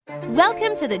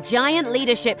Welcome to the Giant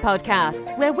Leadership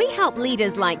Podcast, where we help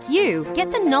leaders like you get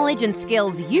the knowledge and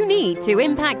skills you need to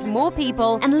impact more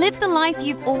people and live the life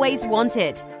you've always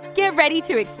wanted. Get ready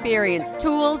to experience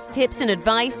tools, tips, and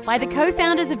advice by the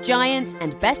co-founders of Giant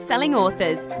and best-selling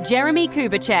authors, Jeremy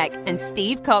Kubicek and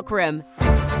Steve Cockram.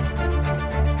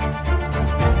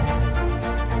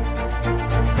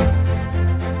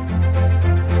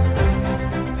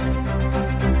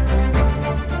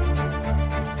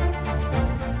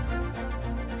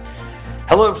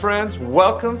 Hello, friends.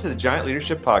 Welcome to the Giant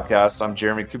Leadership Podcast. I'm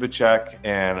Jeremy Kubicek,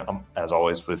 and I'm, as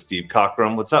always, with Steve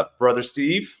Cockram. What's up, Brother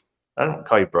Steve? I don't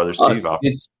call you Brother Steve.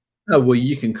 Well,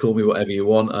 you can call me whatever you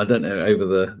want. I don't know. Over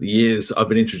the years, I've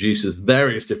been introduced as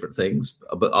various different things,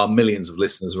 but our millions of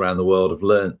listeners around the world have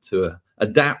learned to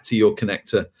adapt to your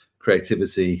connector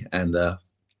creativity, and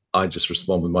I just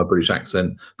respond with my British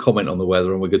accent, comment on the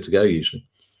weather, and we're good to go usually.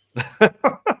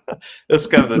 That's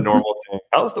kind of the normal thing.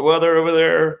 How's the weather over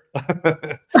there?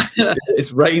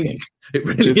 It's raining. It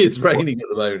really is raining at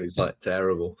the moment. It's like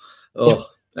terrible. Oh,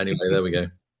 anyway, there we go.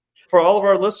 For all of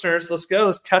our listeners,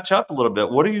 let's catch up a little bit.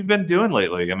 What have you been doing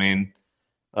lately? I mean,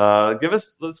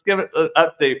 let's give it an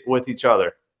update with each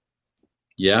other.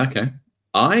 Yeah, okay.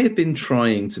 I have been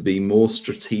trying to be more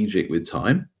strategic with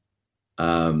time,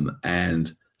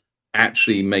 and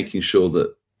actually making sure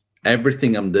that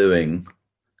everything I'm doing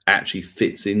actually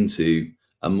fits into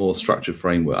a more structured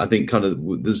framework. I think kind of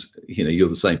there's, you're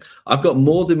the same. I've got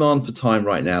more demand for time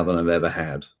right now than I've ever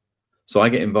had. So I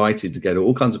get invited to go to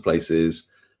all kinds of places.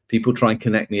 People try and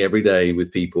connect me every day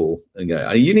with people and go,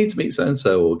 oh, you need to meet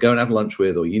so-and-so, or go and have lunch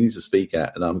with, or you need to speak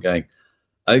at. And I'm going,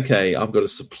 okay, I've got a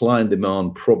supply and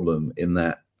demand problem in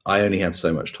that I only have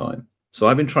so much time. So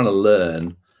I've been trying to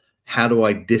learn, how do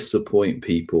I disappoint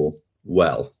people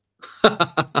well?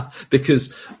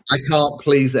 Because I can't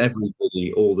please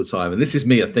everybody all the time, and this is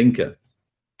me, a thinker.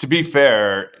 To be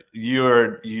fair,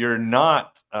 you're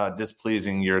not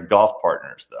displeasing your golf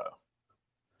partners, though,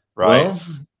 right? Well,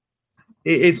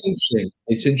 it's interesting.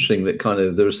 It's interesting that kind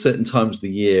of there are certain times of the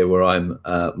year where I'm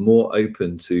more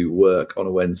open to work on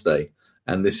a Wednesday,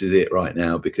 and this is it right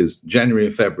now, because January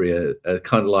and February are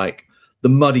kind of like the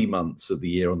muddy months of the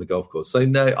year on the golf course. So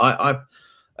no,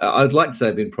 I'd like to say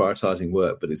I've been prioritizing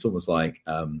work, but it's almost like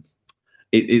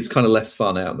it's kind of less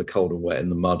fun out in the cold and wet in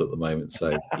the mud at the moment.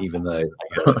 So even though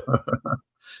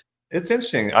it's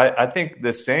interesting, I think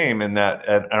the same in that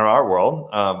in our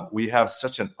world, we have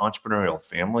such an entrepreneurial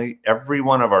family. Every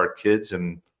one of our kids,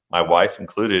 and my wife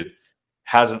included,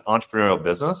 has an entrepreneurial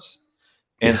business.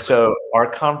 And so our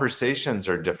conversations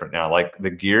are different now. Like the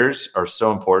gears are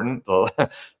so important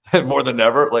more than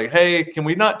ever. Like, hey, can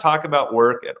we not talk about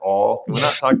work at all? Can we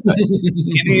not talk about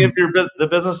any of the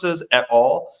businesses at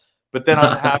all? But then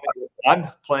I'm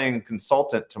playing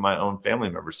consultant to my own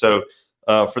family members. So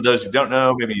for those who don't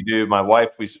know, maybe you do, my wife,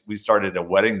 we started a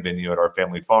wedding venue at our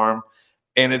family farm,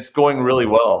 and it's going really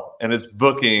well, and it's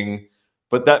booking.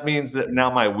 But that means that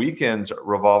now my weekends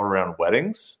revolve around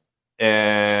weddings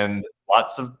and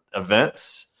lots of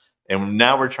events. And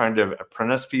now we're trying to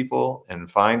apprentice people and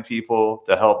find people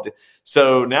to help.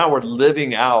 So now we're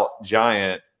living out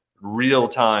Giant real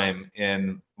time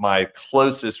in my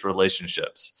closest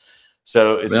relationships.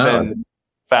 So it's been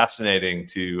fascinating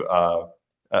to,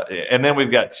 and then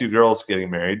we've got two girls getting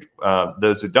married.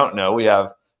 Those who don't know, we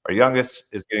have our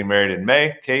youngest is getting married in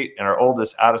May, Kate, and our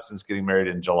oldest, Addison's, getting married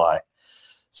in July.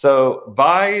 So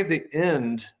by the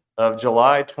end of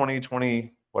July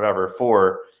 2020,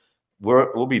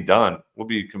 we'll be done. We'll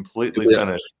be completely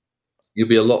finished. You'll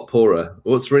be a lot poorer.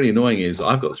 What's really annoying is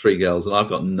I've got three girls and I've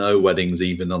got no weddings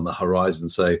even on the horizon.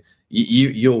 So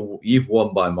you've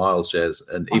won by miles, Jez.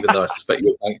 And even though I suspect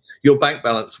your bank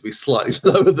balance will be slightly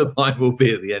lower than mine will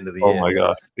be at the end of the year. Oh my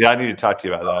God! Yeah, I need to talk to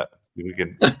you about that. We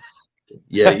can.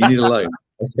 Yeah, you need a loan.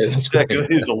 Okay, that's great.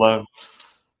 He's a loan.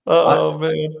 Oh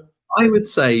man. I would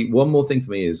say one more thing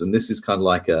for me is, and this is kind of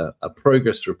like a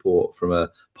progress report from a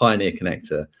pioneer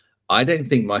connector, I don't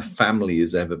think my family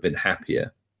has ever been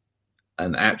happier.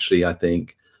 And actually, I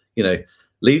think,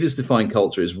 leaders define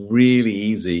culture is really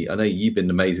easy. I know you've been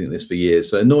amazing at this for years.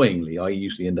 So annoyingly, I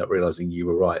usually end up realizing you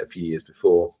were right a few years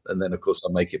before. And then, of course,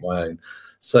 I'll make it my own.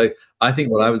 So I think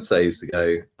what I would say is to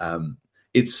go,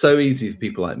 it's so easy for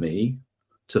people like me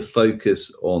to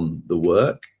focus on the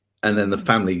work, and then the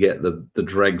family get the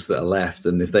dregs that are left.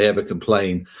 And if they ever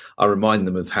complain, I remind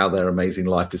them of how their amazing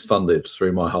life is funded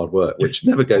through my hard work, which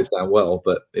never goes down well,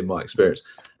 but in my experience.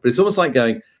 But it's almost like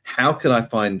going, how can I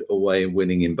find a way of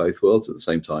winning in both worlds at the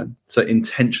same time? So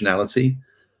intentionality,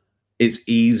 it's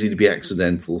easy to be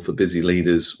accidental for busy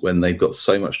leaders when they've got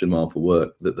so much demand for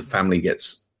work that the family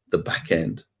gets the back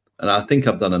end. And I think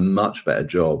I've done a much better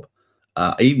job.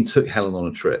 I even took Helen on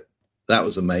a trip. That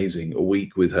was amazing. A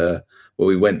week with her where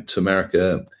we went to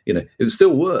America. You know, it was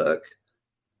still work,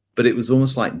 but it was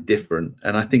almost like different.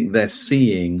 And I think they're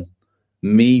seeing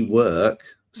me work.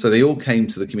 So they all came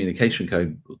to the communication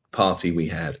code party we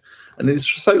had. And it's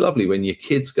so lovely when your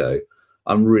kids go,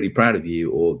 I'm really proud of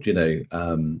you, or, you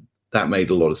know, that made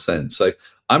a lot of sense. So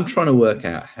I'm trying to work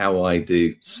out how I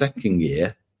do second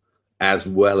gear as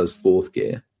well as fourth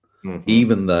gear,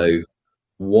 even though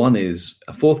one is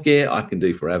a fourth gear I can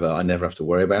do forever. I never have to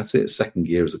worry about it. Second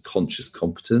gear is a conscious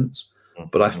competence,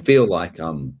 but I feel like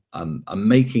I'm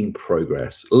making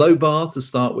progress. Low bar to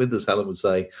start with, as Helen would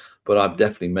say, but I'm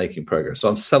definitely making progress. So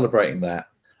I'm celebrating that.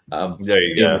 There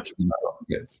you go.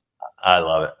 I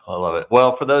love it. I love it.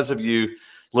 Well, for those of you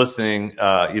listening,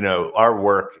 you know, our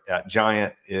work at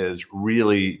Giant is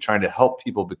really trying to help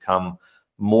people become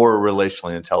more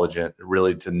relationally intelligent,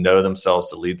 really to know themselves,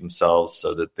 to lead themselves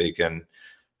so that they can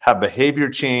have behavior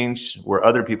change where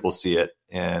other people see it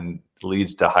and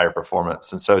leads to higher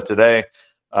performance. And so today,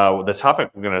 the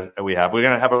topic we're going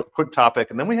to have a quick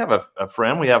topic, and then we have a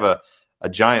friend, we have a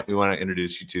giant we want to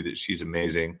introduce you to that she's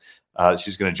amazing.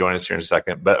 She's going to join us here in a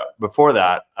second. But before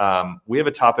that, we have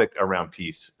a topic around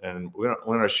peace, and we're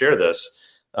going to share this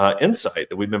insight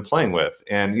that we've been playing with.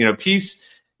 And, you know, peace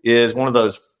is one of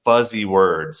those fuzzy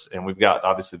words, and we've got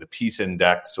obviously the peace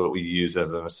index, so what we use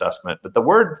as an assessment. But the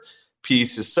word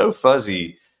peace is so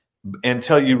fuzzy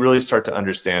until you really start to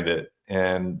understand it.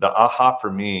 And the aha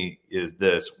for me is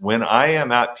this: when I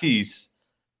am at peace,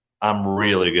 I'm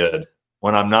really good.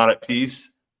 When I'm not at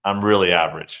peace, I'm really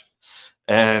average.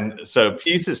 And so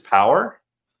peace is power,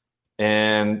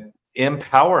 and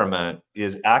empowerment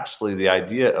is actually the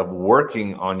idea of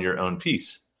working on your own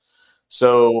peace.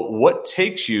 So what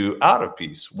takes you out of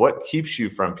peace? What keeps you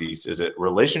from peace? Is it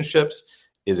relationships?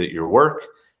 Is it your work?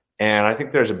 And I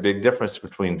think there's a big difference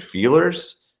between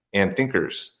feelers and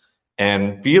thinkers.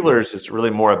 And feelers is really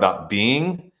more about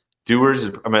being.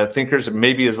 Doers, thinkers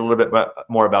maybe is a little bit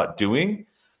more about doing.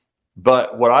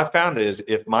 But what I found is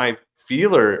if my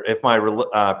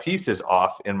peace is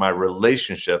off in my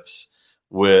relationships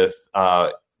with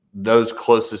those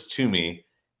closest to me,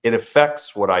 it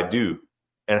affects what I do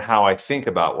and how I think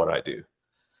about what I do.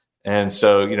 And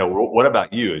so, you know, what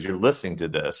about you as you're listening to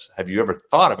this? Have you ever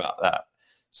thought about that?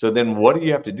 So then what do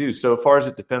you have to do? So far as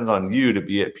it depends on you to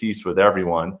be at peace with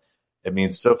everyone, it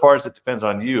means so far as it depends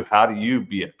on you, how do you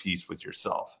be at peace with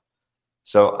yourself?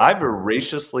 So I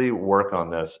voraciously work on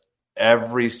this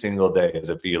every single day as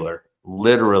a feeler.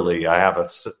 Literally, I have a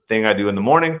thing I do in the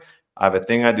morning. I have a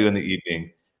thing I do in the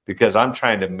evening because I'm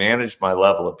trying to manage my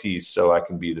level of peace so I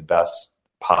can be the best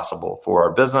possible for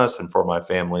our business and for my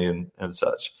family and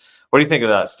such. What do you think of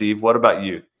that, Steve? What about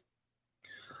you?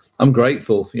 I'm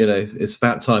grateful. You know, it's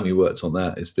about time you worked on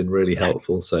that. It's been really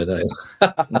helpful. So no,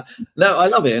 no, I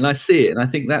love it. And I see it. And I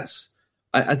think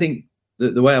I think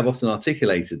the way I've often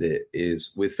articulated it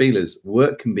is with feelers,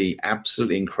 work can be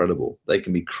absolutely incredible. They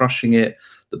can be crushing it.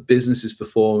 The business is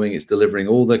performing. It's delivering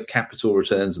all the capital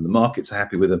returns and the markets are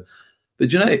happy with them.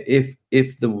 But, you know,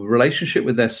 if the relationship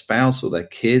with their spouse or their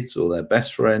kids or their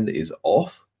best friend is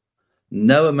off,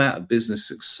 no amount of business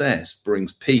success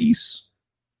brings peace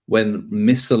when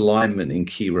misalignment in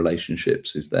key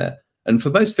relationships is there. And for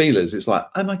most feelers, it's like,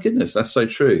 oh my goodness, that's so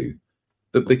true.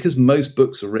 But because most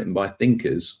books are written by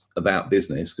thinkers about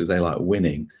business because they like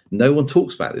winning, no one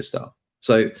talks about this stuff.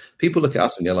 So people look at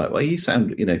us and go like, well, you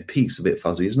sound, you know, peace a bit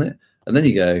fuzzy, isn't it? And then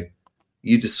you go,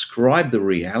 you describe the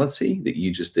reality that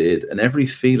you just did. And every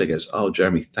feeler goes, oh,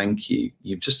 Jeremy, thank you.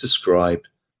 You've just described.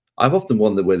 I've often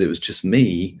wondered whether it was just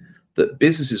me, that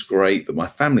business is great, but my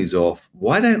family's off.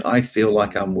 Why don't I feel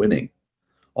like I'm winning?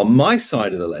 On my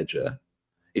side of the ledger,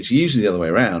 it's usually the other way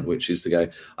around, which is to go,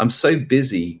 I'm so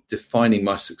busy defining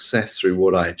my success through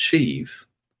what I achieve,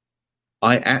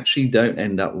 I actually don't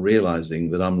end up realizing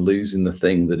that I'm losing the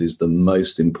thing that is the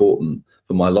most important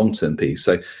for my long-term peace.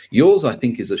 So yours, I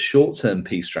think, is a short-term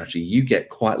peace strategy. You get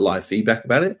quite live feedback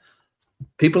about it.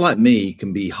 People like me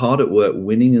can be hard at work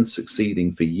winning and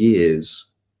succeeding for years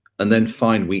and then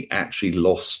find we actually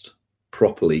lost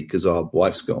properly because our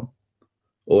wife's gone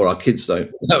or our kids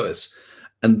don't know us.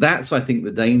 And that's, I think,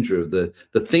 the danger of the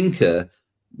thinker.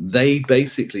 They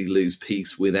basically lose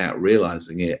peace without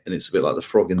realizing it. And it's a bit like the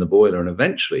frog in the boiler. And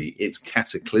eventually it's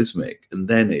cataclysmic. And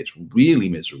then it's really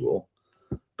miserable.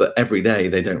 But every day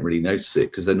they don't really notice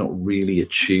it because they're not really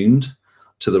attuned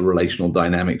to the relational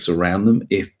dynamics around them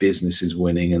if business is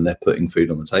winning and they're putting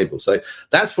food on the table. So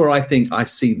that's where I think I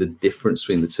see the difference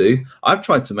between the two. I've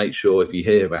tried to make sure, if you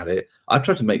hear about it, I've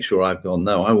tried to make sure I've gone,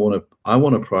 no, I want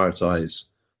to prioritize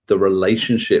the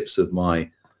relationships of my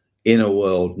in a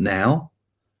world now,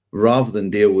 rather than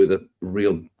deal with a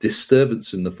real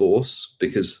disturbance in the force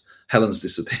because Helen's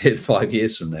disappeared 5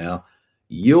 years from now.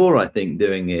 You're, I think,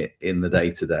 doing it in the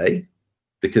day-to-day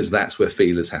because that's where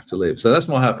feelers have to live. So that's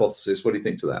my hypothesis. What do you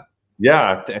think to that?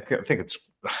 Yeah, I think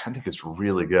it's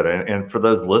really good. And for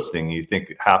those listening, you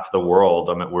think half the world,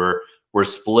 I mean, we're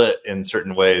split in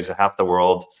certain ways. Half the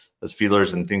world as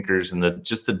feelers and thinkers, and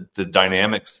the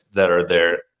dynamics that are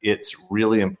there. It's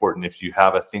really important. If you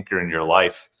have a thinker in your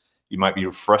life, you might be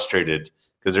frustrated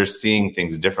because they're seeing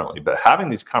things differently. But having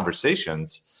these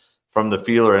conversations from the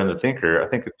feeler and the thinker, I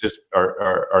think it just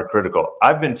are critical.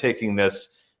 I've been taking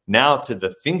this now to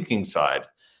the thinking side,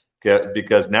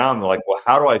 because now I'm like, well,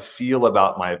 how do I feel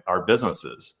about our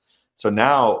businesses? So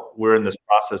now we're in this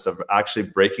process of actually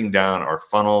breaking down our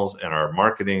funnels and our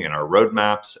marketing and our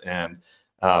roadmaps and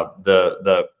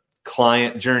the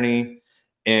client journey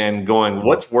and going,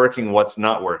 what's working, what's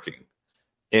not working.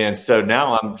 And so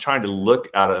now I'm trying to look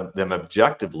at them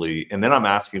objectively, and then I'm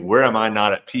asking, where am I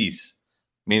not at peace?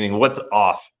 Meaning, what's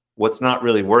off, what's not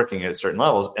really working at certain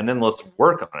levels, and then let's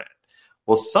work on it.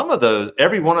 Well, some of those,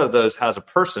 every one of those has a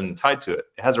person tied to it.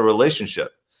 It has a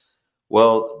relationship.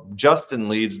 Well, Justin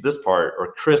leads this part,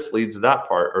 or Chris leads that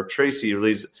part, or Tracy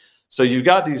leads. So you've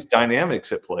got these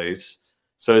dynamics at place.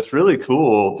 So it's really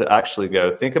cool to actually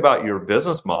go think about your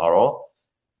business model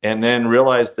and then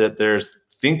realize that there's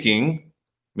thinking,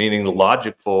 meaning the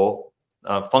logical,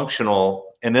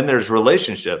 functional, and then there's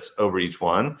relationships over each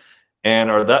one.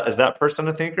 And is that person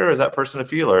a thinker or is that person a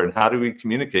feeler? And how do we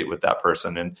communicate with that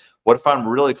person? And what if I'm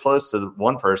really close to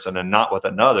one person and not with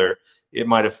another? It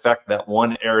might affect that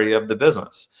one area of the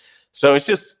business. So it's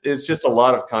just a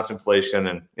lot of contemplation,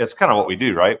 and it's kind of what we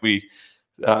do, right?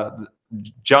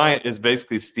 Giant is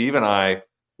basically Steve and I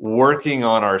working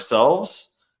on ourselves,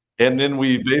 and then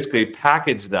we basically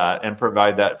package that and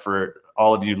provide that for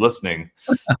all of you listening.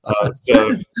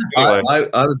 So anyway.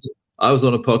 I was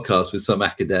on a podcast with some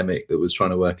academic that was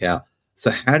trying to work out, so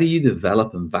how do you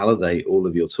develop and validate all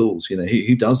of your tools?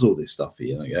 Who does all this stuff for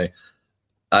you? And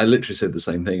I literally said the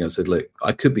same thing. I said, look,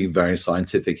 I could be very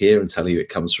scientific here and tell you it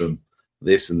comes from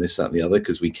this and this, that, and the other,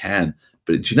 because we can.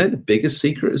 But do you know the biggest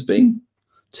secret has been?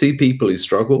 2 people who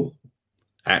struggle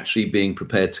actually being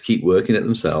prepared to keep working at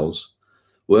themselves,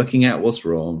 working out what's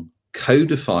wrong,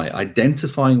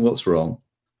 identifying what's wrong,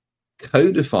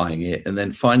 codifying it, and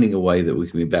then finding a way that we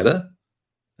can be better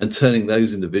and turning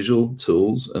those individual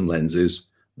tools and lenses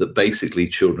that basically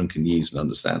children can use and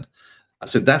understand. I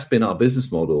said, that's been our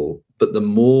business model. But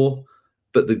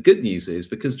the good news is,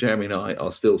 because Jeremy and I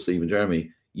are still Steve and Jeremy,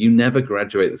 you never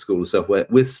graduate the School of Self-Aware.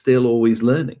 We're still always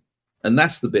learning. And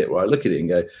that's the bit where I look at it and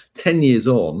go, 10 years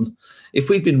on, if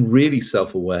we'd been really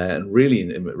self-aware and really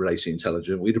relationally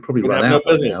intelligent, we'd have probably run out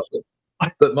by now.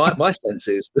 But my sense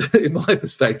is, in my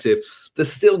perspective,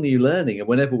 there's still new learning. And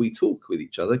whenever we talk with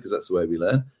each other, because that's the way we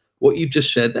learn, what you've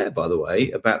just shared there, by the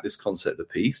way, about this concept of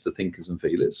peace for thinkers and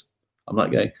feelers, I'm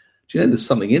like going, do you know there's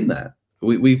something in that?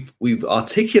 We've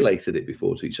articulated it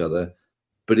before to each other,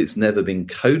 but it's never been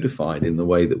codified in the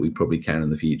way that we probably can in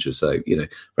the future. So,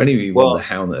 for any of you who wonder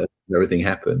how on earth everything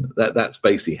happened, that's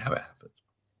basically how it happened.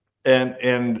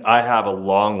 And I have a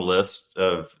long list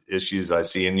of issues I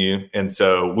see in you. And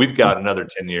so we've got another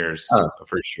 10 years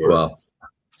for sure. Well,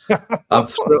 I'm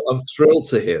thrilled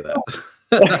to hear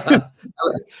that.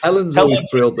 Helen's always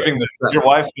thrilled. Your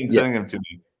wife's been sending them to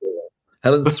me.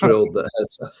 Helen's thrilled that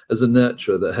as a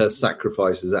nurturer, that her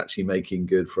sacrifice is actually making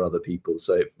good for other people.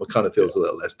 So it kind of feels a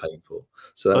little less painful.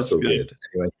 So that's all good.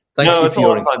 Anyway, thank you. It's a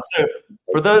lot of fun.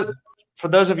 So for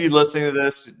those of you listening to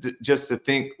this, just to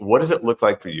think, what does it look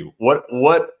like for you? What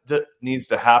needs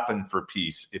to happen for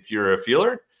peace? If you're a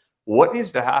feeler, what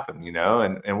needs to happen?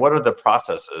 And what are the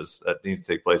processes that need to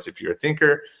take place? If you're a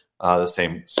thinker, the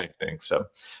same thing. So,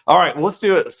 all right, well, let's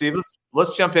do it, Steve.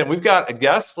 Let's jump in. We've got a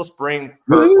guest. Let's bring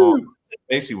her on.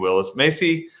 Macy Willis.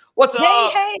 Macy, what's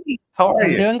up? Hey. How are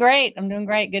you? I'm doing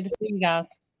great. Good to see you guys.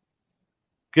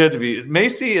 Good to be.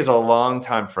 Macy is a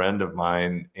longtime friend of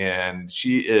mine, and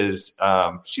she's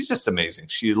just amazing.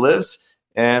 She lives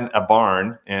in a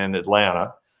barn in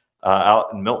Atlanta,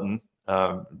 out in Milton,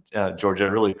 Georgia.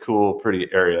 Really cool,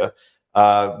 pretty area.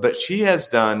 But she has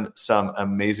done some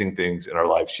amazing things in her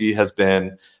life. She has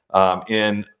been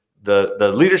in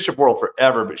the leadership world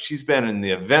forever, but she's been in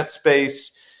the event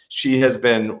space. She has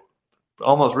been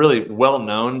almost really well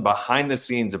known behind the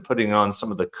scenes of putting on some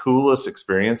of the coolest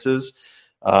experiences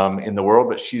in the world.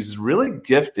 But she's really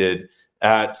gifted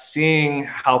at seeing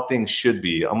how things should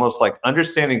be, almost like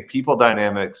understanding people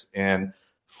dynamics and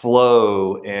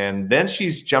flow. And then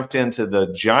she's jumped into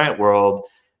the giant world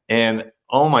and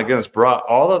oh my goodness, brought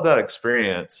all of that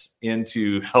experience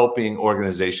into helping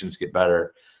organizations get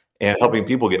better and helping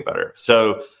people get better.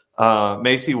 So,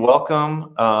 Macy,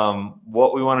 welcome.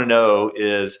 What we want to know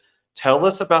is, tell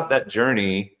us about that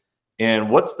journey and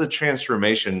what's the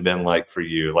transformation been like for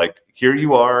you? Like, here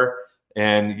you are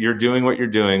and you're doing what you're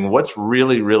doing. What has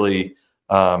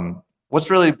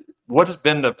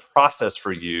been the process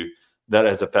for you that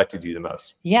has affected you the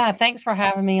most? Yeah, thanks for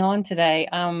having me on today.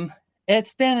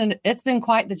 It's been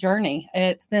quite the journey.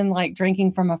 It's been like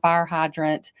drinking from a fire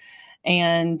hydrant.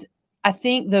 And I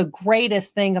think the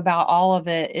greatest thing about all of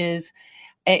it is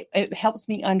it helps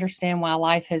me understand why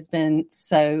life has been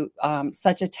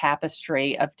such a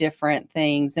tapestry of different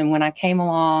things. And when I came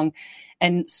along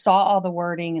and saw all the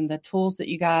wording and the tools that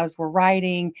you guys were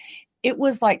writing, it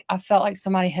was like I felt like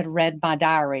somebody had read my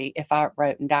diary if I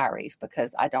wrote in diaries,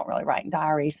 because I don't really write in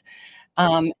diaries.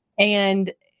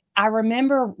 And I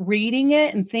remember reading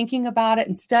it and thinking about it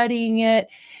and studying it.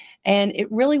 And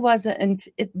it really wasn't. And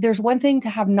there's one thing to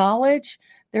have knowledge.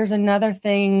 There's another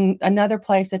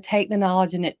place to take the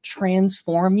knowledge and it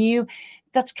transform you.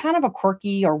 That's kind of a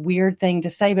quirky or weird thing to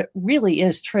say, but really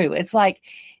is true. It's like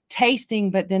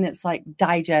tasting, but then it's like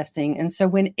digesting. And so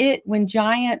when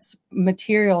Giant's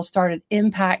material started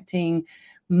impacting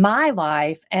my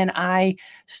life and I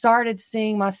started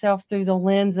seeing myself through the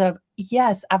lens of,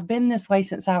 yes, I've been this way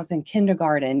since I was in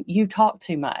kindergarten. You talk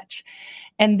too much.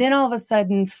 And then all of a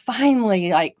sudden,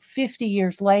 finally, like 50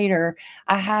 years later,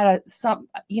 I had some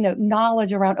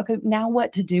knowledge around, okay, now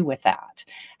what to do with that?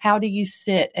 How do you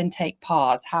sit and take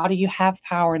pause? How do you have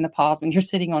power in the pause when you're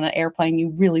sitting on an airplane? You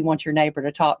really want your neighbor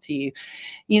to talk to you.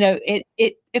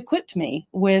 It equipped me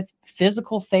with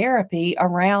physical therapy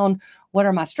around what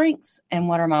are my strengths and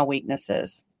what are my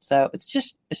weaknesses. So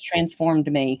it's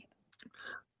transformed me.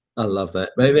 I love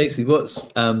that. Basically,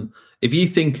 if you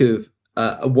think of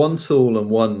one tool and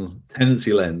one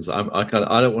tendency lens, I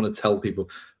don't want to tell people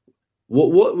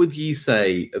what would you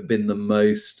say have been the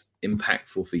most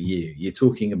impactful for you? You're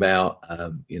talking about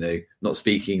not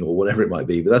speaking or whatever it might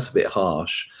be, but that's a bit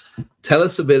harsh. Tell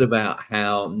us a bit about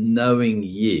how knowing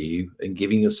you and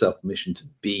giving yourself permission to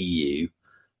be you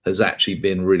has actually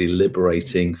been really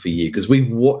liberating for you, because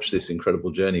we've watched this incredible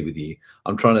journey with you.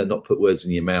 I'm trying to not put words in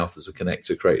your mouth as a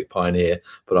connector, creative pioneer,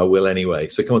 but I will anyway.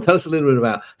 So come on, tell us a little bit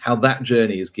about how that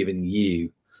journey has given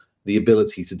you the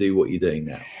ability to do what you're doing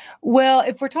now. Well,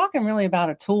 if we're talking really about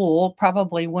a tool,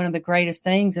 probably one of the greatest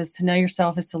things is to know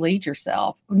yourself, is to lead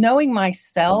yourself. Knowing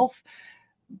myself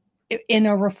in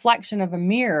a reflection of a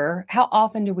mirror, how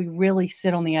often do we really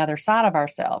sit on the other side of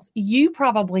ourselves? You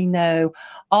probably know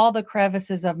all the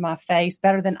crevices of my face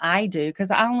better than I do,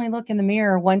 because I only look in the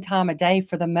mirror one time a day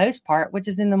for the most part, which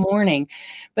is in the morning.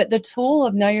 But the tool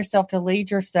of know yourself to lead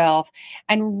yourself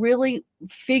and really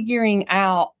figuring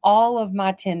out all of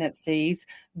my tendencies,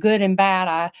 good and bad.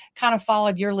 I kind of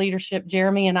followed your leadership,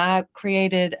 Jeremy, and I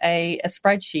created a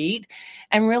spreadsheet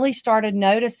and really started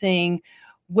noticing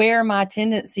where my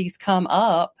tendencies come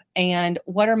up and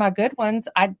what are my good ones.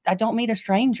 I don't meet a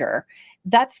stranger.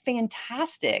 That's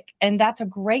fantastic. And that's a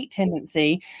great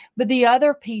tendency. But the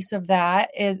other piece of that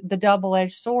is the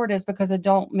double-edged sword, is because I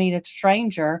don't meet a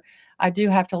stranger, I do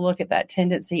have to look at that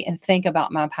tendency and think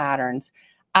about my patterns.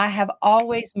 I have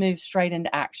always moved straight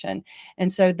into action.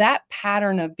 And so that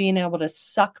pattern of being able to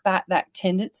suck back that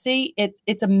tendency,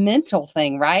 it's a mental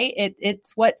thing, right?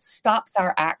 It's what stops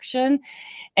our action,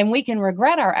 and we can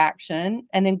regret our action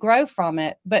and then grow from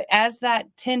it. But as that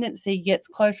tendency gets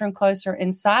closer and closer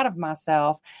inside of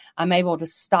myself, I'm able to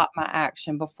stop my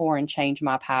action before and change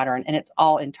my pattern. And it's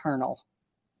all internal.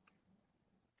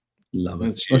 Love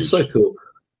it. That's so cool.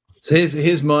 So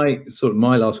here's my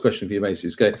last question for you, Macy.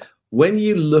 When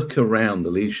you look around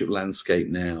the leadership landscape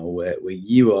now, where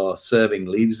you are serving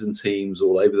leaders and teams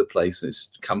all over the place, and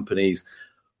it's companies,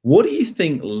 what do you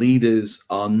think leaders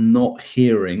are not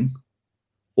hearing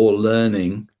or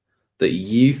learning that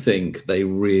you think they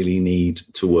really need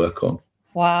to work on?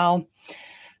 Wow.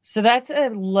 So that's a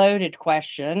loaded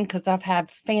question, because I've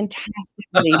had fantastic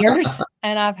leaders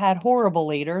and I've had horrible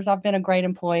leaders. I've been a great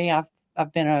employee. I've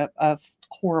been a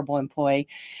horrible employee.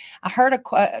 I heard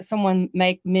someone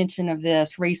make mention of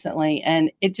this recently, and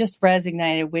it just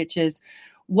resonated, which is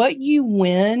what you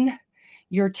win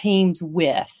your teams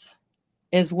with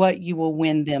is what you will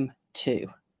win them to.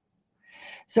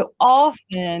 So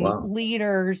often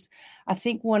leaders, I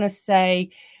think, want to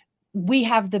say, we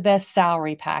have the best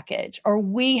salary package, or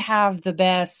we have the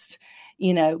best,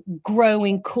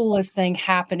 growing, coolest thing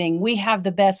happening. We have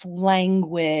the best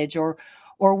language, or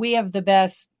we have the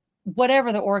best,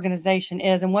 whatever the organization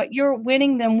is. And what you're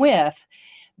winning them with,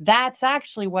 that's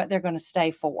actually what they're going to stay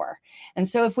for. And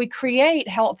so if we create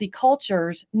healthy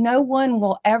cultures, no one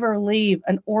will ever leave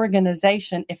an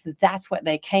organization if that's what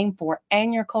they came for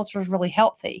and your culture is really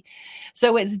healthy.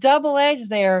 So it's double-edged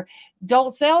there.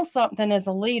 Don't sell something as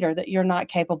a leader that you're not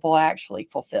capable of actually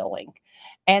fulfilling.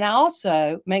 And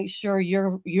also make sure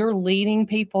you're leading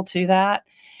people to that.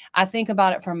 I think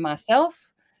about it from myself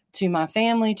to my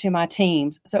family, to my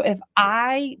teams. So if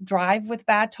I drive with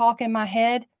bad talk in my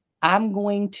head, I'm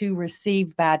going to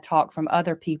receive bad talk from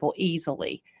other people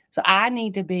easily. So I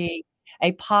need to be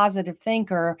a positive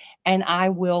thinker, and I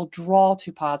will draw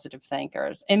to positive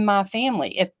thinkers. In my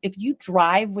family, if you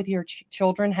drive with your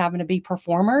children having to be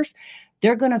performers,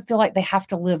 they're going to feel like they have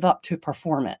to live up to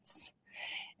performance.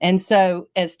 And so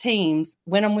as teams,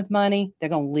 win them with money, they're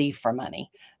going to leave for money.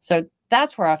 So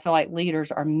that's where I feel like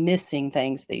leaders are missing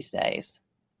things these days.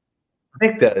 I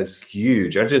think that is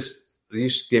huge. You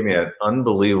just gave me an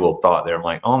unbelievable thought there. I'm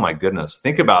like, oh my goodness.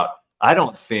 Think about, I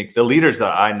don't think the leaders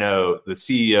that I know, the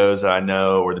CEOs that I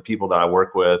know, or the people that I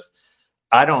work with,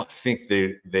 I don't think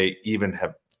they even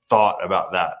have thought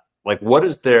about that. Like, what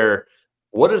is the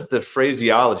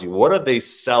phraseology? What are they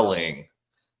selling?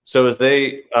 So is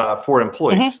they for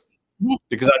employees? Mm-hmm.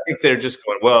 Because I think they're just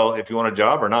going, well, if you want a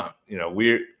job or not,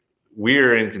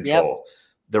 we're in control. Yep.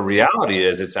 The reality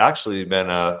is it's actually been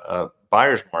a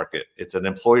buyer's market. It's an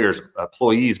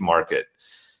employees market.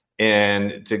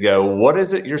 And to go, what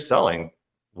is it you're selling?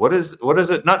 What is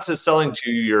it? Not to selling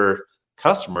to your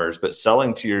customers, but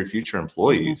selling to your future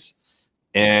employees.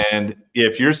 And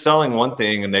if you're selling one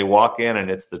thing and they walk in and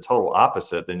it's the total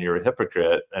opposite, then you're a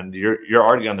hypocrite and you're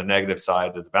already on the negative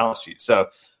side of the balance sheet. So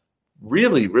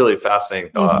really, really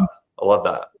fascinating thought. I love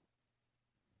that.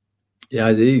 Yeah,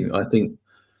 I do. I think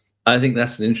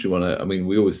that's an interesting one. I mean,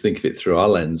 we always think of it through our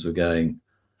lens of going,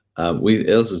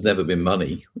 ours has never been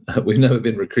money. We've never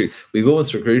been recruited. We've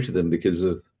always recruited them because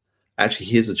of actually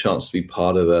here's a chance to be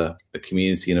part of a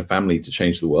community and a family to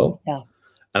change the world. Yeah.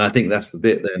 And I think that's the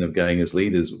bit then of going as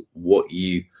leaders,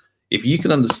 if you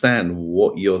can understand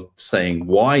what you're saying,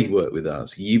 why you work with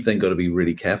us, you've then got to be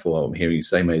really careful. What I'm hearing you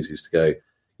say, Maisie, is to go,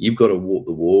 you've got to walk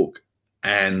the walk.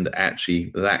 And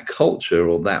actually that culture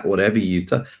or that whatever you've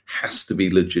done has to be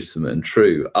legitimate and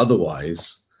true.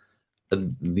 Otherwise,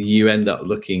 you end up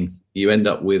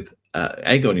with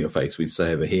egg on your face, we'd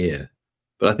say over here.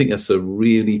 But I think that's a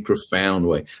really profound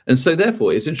way. And so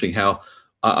therefore, it's interesting how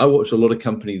I watch a lot of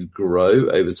companies grow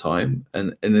over time.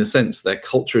 And in a sense, their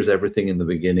culture is everything in the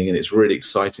beginning. And it's really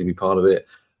exciting to be part of it.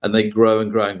 And they grow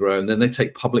and grow and grow. And then they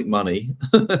take public money.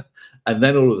 And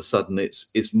then all of a sudden,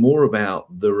 it's more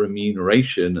about the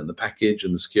remuneration and the package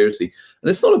and the security. And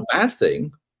it's not a bad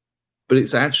thing, but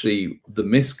it's actually the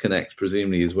misconnect,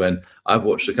 presumably, is when I've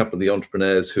watched a couple of the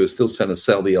entrepreneurs who are still trying to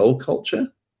sell the old culture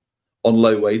on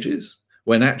low wages,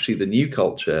 when actually the new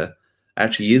culture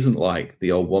actually isn't like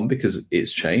the old one because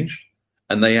it's changed.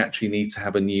 And they actually need to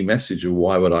have a new message of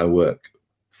why would I work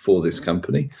for this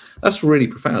company? That's really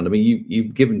profound. I mean,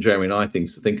 you've given Jeremy and I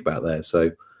things to think about there.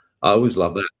 So I always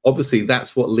love that. Obviously,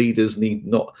 that's what leaders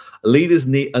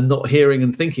are not hearing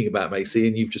and thinking about, Macy.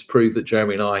 And you've just proved that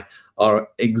Jeremy and I are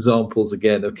examples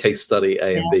again of case study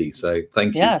A and B. So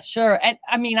thank you. Yeah, sure. And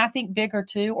I mean, I think bigger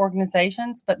too,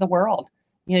 organizations, but the world.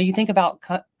 You think about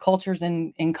cultures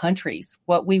in countries,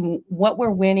 what we're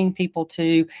winning people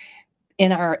to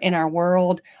in our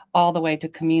world, all the way to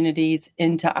communities,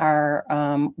 into our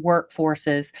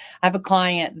workforces. I have a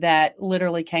client that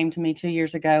literally came to me 2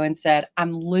 years ago and said,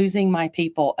 I'm losing my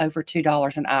people over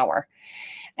 $2 an hour.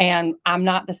 And I'm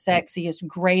not the sexiest,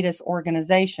 greatest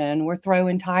organization. We're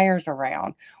throwing tires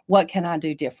around. What can I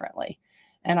do differently?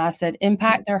 And I said,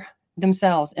 impact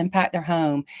themselves, impact their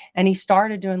home. And he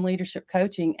started doing leadership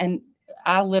coaching. And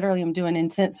I literally am doing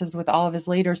intensives with all of his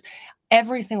leaders.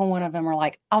 Every single one of them are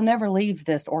like, I'll never leave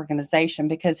this organization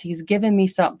because he's given me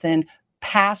something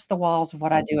past the walls of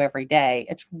what I do every day.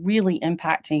 It's really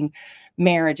impacting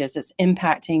marriages. It's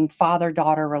impacting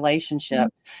father-daughter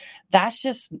relationships.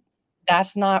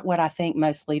 That's not what I think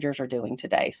most leaders are doing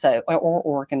today. So, or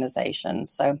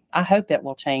organizations. So I hope it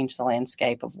will change the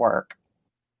landscape of work.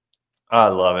 I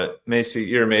love it. Macy,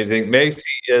 you're amazing. Macy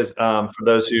is, for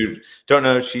those who don't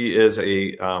know, she is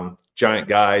a giant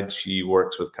guide. She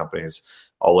works with companies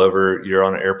all over. You're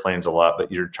on airplanes a lot, but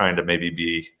you're trying to maybe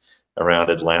be around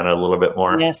Atlanta a little bit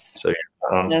more. Yes. So you're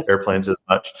not on airplanes as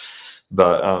much.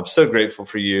 But I'm so grateful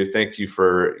for you. Thank you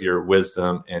for your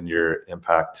wisdom and your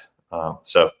impact.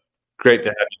 So great to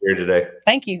have you here today.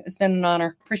 Thank you. It's been an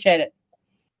honor. Appreciate it.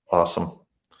 Awesome.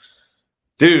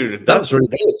 Dude, that's really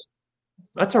good.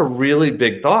 That's a really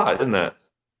big thought, isn't it?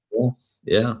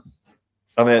 Yeah.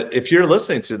 I mean, if you're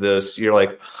listening to this, you're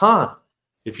like,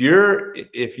 If you're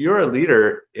a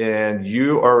leader and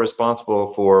you are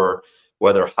responsible for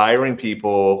whether hiring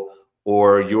people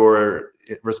or you're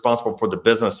responsible for the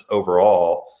business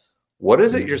overall, what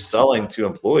is it you're selling to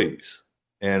employees?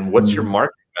 And what's your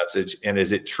marketing message? And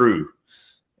is it true?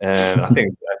 And I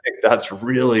think that's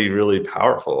really, really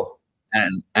powerful.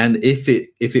 And if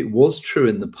it was true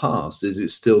in the past, is it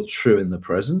still true in the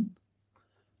present?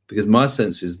 Because my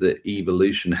sense is that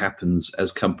evolution happens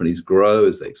as companies grow,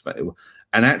 as they expect.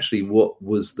 And actually, what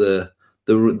was the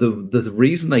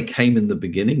reason they came in the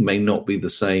beginning may not be the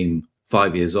same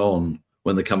 5 years on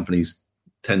when the company's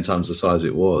 10 times the size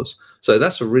it was. So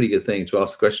that's a really good thing to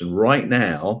ask the question right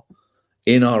now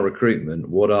in our recruitment.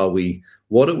 What are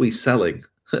we selling?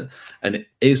 And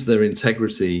is there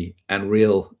integrity and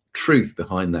real truth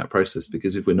behind that process?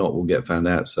 Because if we're not, we'll get found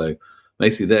out. So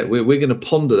basically, that we're going to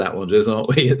ponder that one, Jez,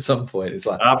 aren't we? At some point, it's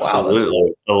like,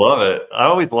 absolutely, wow, I love it. I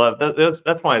always love that.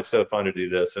 That's why it's so fun to do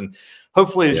this. And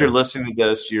hopefully, as you're listening to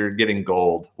this, you're getting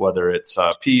gold, whether it's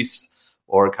peace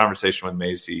or a conversation with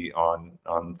Macy on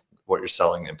what you're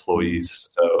selling employees.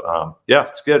 So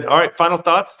it's good. All right, final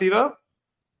thoughts, Steve-O?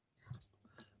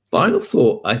 Final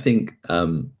thought, I think,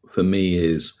 for me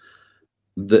is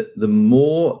that the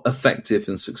more effective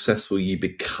and successful you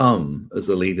become as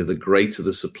a leader, the greater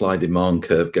the supply-demand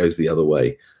curve goes the other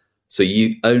way. So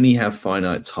you only have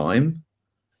finite time,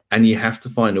 and you have to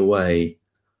find a way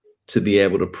to be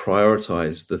able to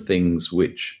prioritize the things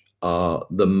which are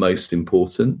the most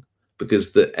important,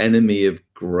 because the enemy of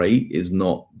great is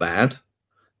not bad.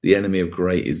 The enemy of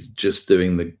great is just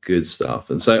doing the good stuff.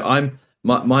 And so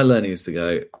my learning is to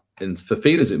go, and for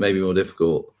feelers, it may be more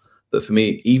difficult, but for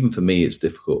me, even for me, it's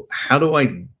difficult. How do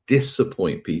I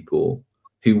disappoint people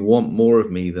who want more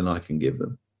of me than I can give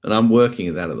them? And I'm working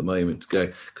at that at the moment to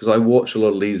go, because I watch a lot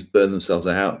of leaders burn themselves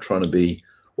out trying to be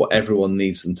what everyone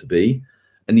needs them to be.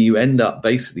 And you end up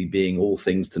basically being all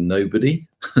things to nobody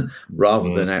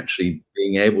rather than actually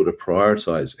being able to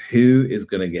prioritize who is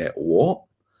going to get what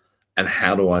and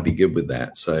how do I be good with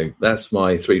that. So that's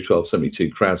my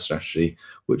 3-12-72 crowd strategy,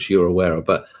 which you're aware of.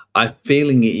 But I'm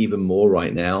feeling it even more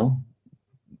right now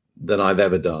than I've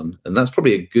ever done. And that's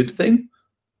probably a good thing,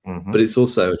 but it's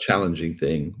also a challenging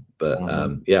thing. But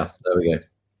there we go.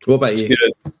 What about you?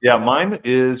 Good. Yeah, mine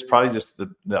is probably just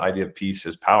the idea of peace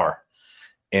is power.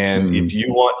 And if you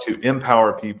want to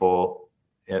empower people,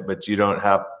 but you don't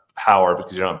have power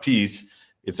because you don't have peace,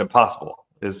 it's impossible.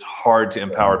 It's hard to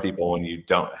empower people when you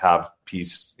don't have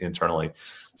peace internally.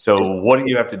 So what do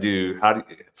you have to do? How do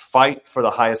you fight for the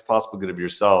highest possible good of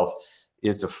yourself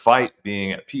is to fight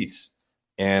being at peace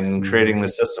and creating the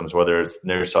systems, whether it's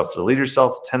know yourself to lead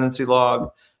yourself, tendency log.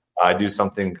 I do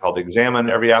something called Examine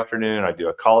every afternoon. I do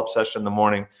a call-up session in the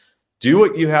morning. Do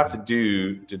what you have to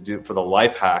do for the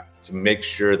life hack to make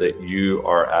sure that you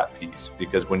are at peace,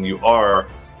 because when you are,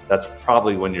 that's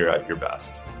probably when you're at your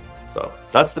best. So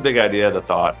that's the big idea, the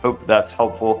thought. Hope that's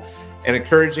helpful and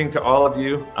encouraging to all of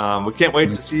you. We can't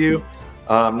wait to see you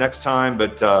next time,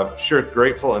 but sure,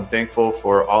 grateful and thankful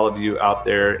for all of you out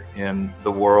there in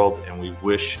the world. And we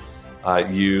wish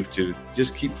you to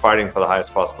just keep fighting for the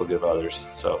highest possible good of others.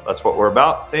 So that's what we're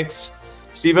about. Thanks,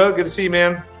 Steve-O. Good to see you,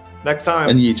 man. Next time.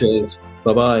 And you, Jez.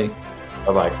 Bye-bye.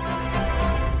 Bye-bye.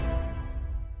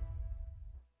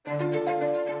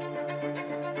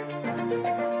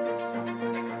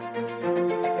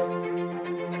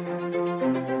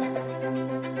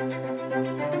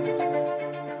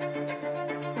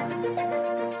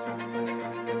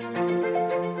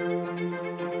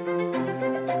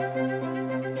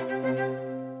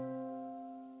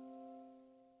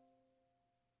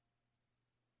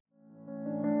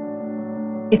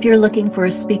 If you're looking for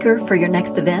a speaker for your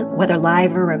next event, whether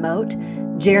live or remote,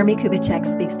 Jeremy Kubicek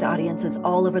speaks to audiences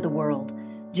all over the world.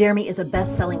 Jeremy is a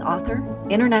best-selling author,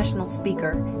 international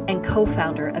speaker, and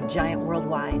co-founder of Giant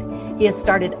Worldwide. He has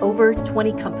started over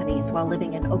 20 companies while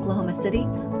living in Oklahoma City,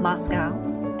 Moscow,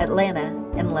 Atlanta,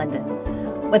 and London.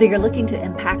 Whether you're looking to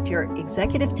impact your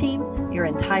executive team, your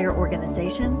entire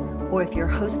organization, or if you're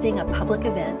hosting a public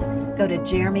event, go to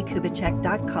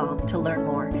jeremykubicek.com to learn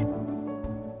more.